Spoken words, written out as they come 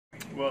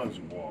Well, it's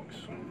walks,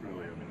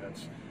 really. I mean,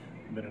 that's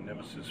been a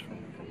nemesis from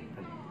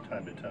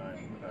time to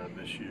time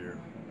this year.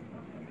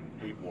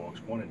 8 walks,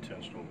 1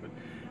 intentional, but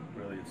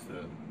really it's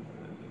the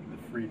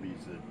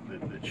freebies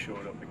that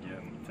showed up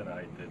again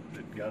tonight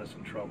that got us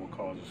in trouble,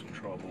 caused us some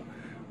trouble.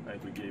 I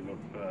think we gave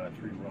up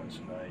 3 runs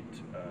tonight,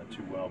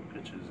 2 wild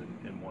pitches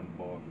and 1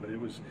 balk, but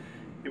it was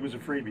a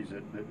freebies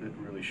that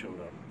really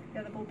showed up.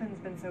 Yeah, the bullpen's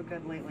been so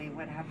good lately.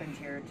 What happened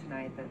here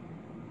tonight that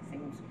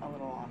seems a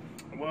little off?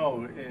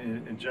 Well,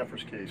 in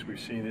Jeffers' case, we've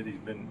seen it. He's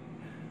been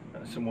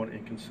somewhat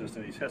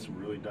inconsistent. He's had some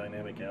really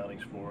dynamic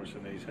outings for us,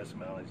 and then he's had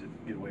some outings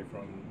that get away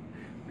from him.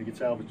 He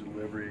gets out of his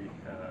delivery,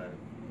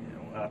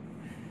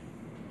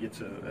 gets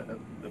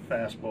the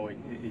fastball.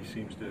 He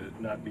seems to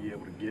not be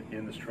able to get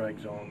in the strike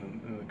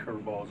zone, and the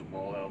curveball is a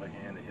ball out of the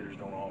hand. The hitters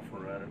don't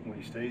offer at it. When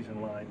he stays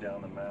in line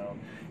down the mound,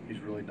 he's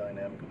really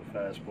dynamic with the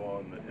fastball,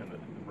 and the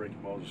breaking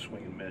ball is a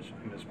swing and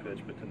miss pitch.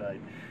 But tonight,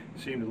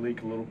 he seemed to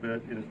leak a little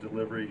bit in his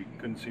delivery. He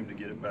couldn't seem to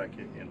get it back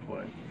in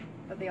play.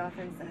 But the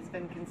offense has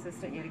been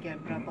consistent yet again,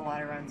 put up a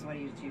lot of runs. What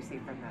did you see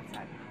from that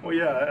side? Well,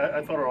 yeah,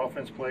 I thought our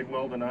offense played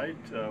well tonight.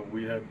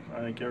 We had,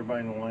 I think,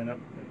 everybody in the lineup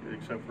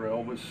except for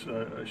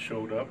Elvis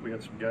showed up. We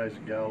had some guys,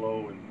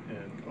 Gallo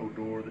and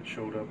Odor, that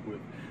showed up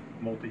with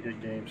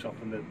multi-hit games,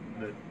 something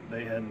that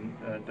they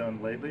hadn't done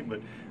lately.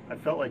 But I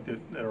felt like that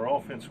our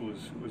offense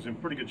was in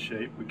pretty good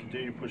shape. We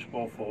continued to push the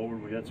ball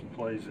forward. We had some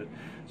plays that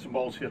some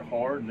balls hit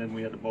hard, and then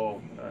we had the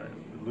ball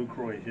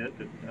Lucroy hit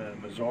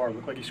that Mazar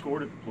looked like he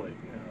scored at the plate.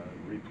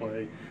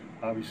 Replay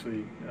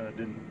obviously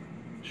didn't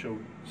show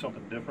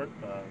something different.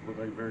 Looked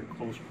like a very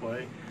close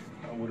play.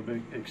 Would have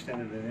been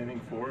extended an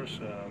inning for us,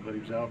 but he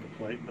was out at the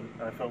plate. But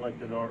I felt like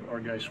that our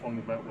guys swung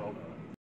the bat well.